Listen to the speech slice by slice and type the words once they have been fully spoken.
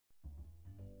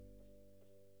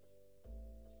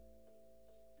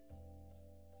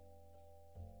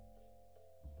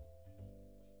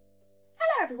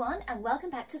everyone, and welcome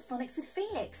back to Phonics with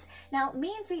Felix. Now,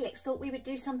 me and Felix thought we would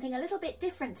do something a little bit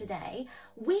different today.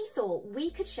 We thought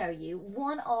we could show you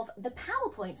one of the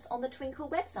PowerPoints on the Twinkle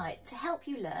website to help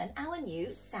you learn our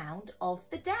new sound of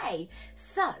the day.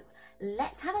 So,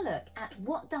 let's have a look at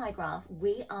what digraph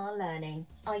we are learning.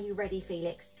 Are you ready,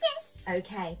 Felix? Yes.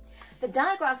 Okay. The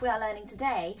digraph we are learning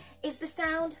today is the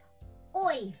sound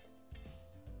oi.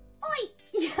 Oi.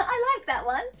 Yeah, I like that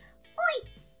one. Oi.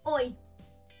 Oi.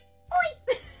 Oi.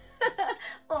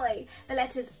 Oi. The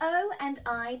letters O and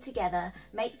I together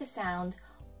make the sound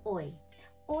oi.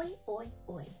 Oi, oi,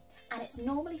 oi. And it's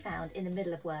normally found in the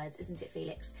middle of words, isn't it,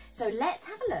 Felix? So let's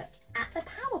have a look at the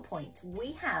PowerPoint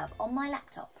we have on my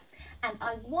laptop. And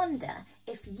I wonder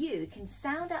if you can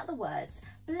sound out the words,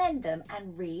 blend them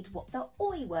and read what the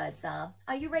oi words are.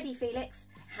 Are you ready, Felix?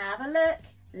 Have a look.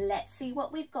 Let's see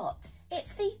what we've got.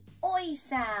 It's the oi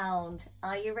sound.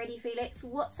 Are you ready, Felix?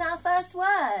 What's our first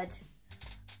word?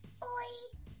 Oi.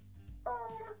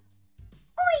 Oil.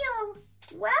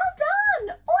 Well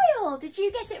done! Oil! Did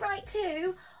you get it right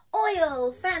too?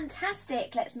 Oil!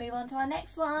 Fantastic! Let's move on to our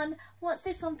next one. What's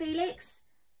this one, Felix?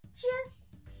 Join.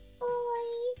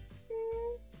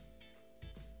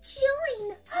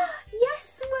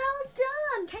 Yes, well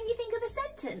done! Can you think of a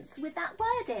sentence with that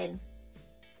word in?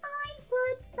 I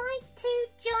would like to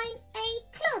join a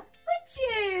club. Would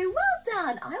you? Well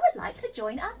done! I would like to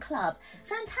join our club.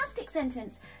 Fantastic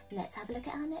sentence. Let's have a look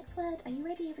at our next word. Are you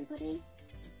ready, everybody?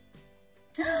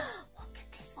 What could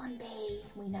this one be?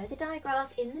 We know the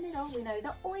digraph in the middle. We know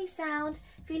the oi sound.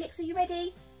 Felix, are you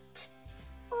ready?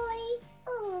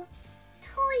 Toil.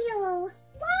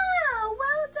 Wow,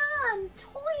 well done.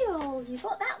 Toil. You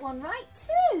got that one right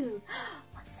too.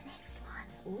 What's the next one?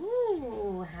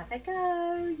 Ooh, have a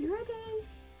go. You ready?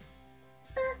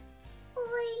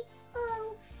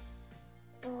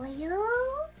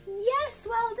 Boil. Yes,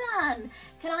 well done.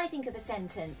 Can I think of a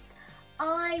sentence?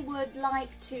 I would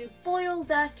like to boil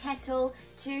the kettle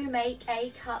to make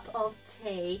a cup of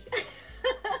tea.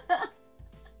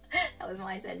 That was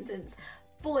my sentence.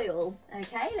 Boil.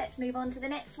 Okay, let's move on to the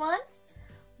next one.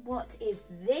 What is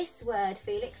this word,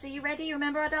 Felix? Are you ready?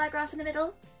 Remember our digraph in the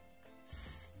middle?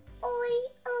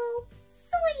 Soil.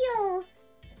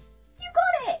 You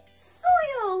got it!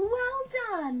 Soil! Well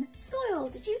done! Soil,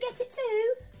 did you get it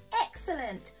too?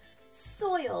 Excellent!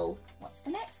 Soil. What's the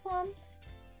next one?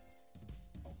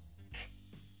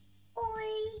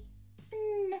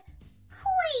 Coin.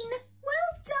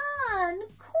 Well done!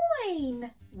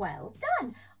 Coin! Well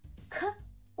done!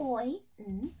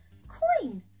 Coin.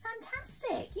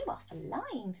 Fantastic! You are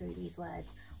flying through these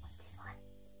words. What's this one?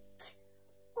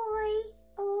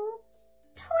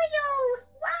 Toil.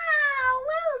 Wow!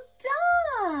 Well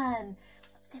done!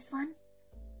 What's this one?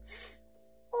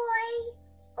 Foil.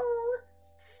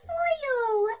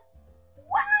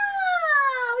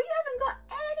 Wow! You haven't got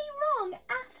any wrong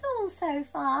at all so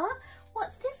far.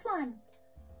 What's this one?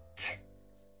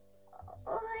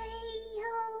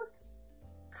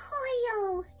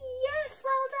 Coil. Yes,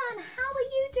 well done. How are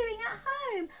you doing at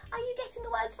home? Are you getting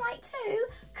the words right too?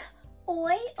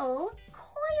 Oil,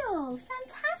 coil.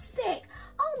 Fantastic.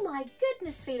 Oh my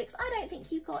goodness, Felix. I don't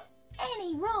think you got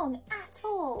any wrong at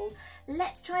all.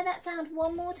 Let's try that sound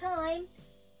one more time.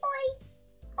 Oi.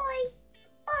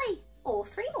 Or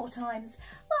 3 more times.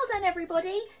 Well done,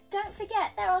 everybody. Don't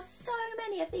forget, there are so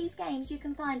many of these games you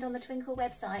can find on the Twinkle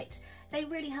website. They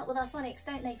really help with our phonics,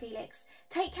 don't they, Felix?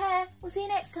 Take care. We'll see you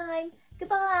next time.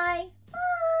 Goodbye.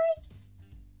 Bye.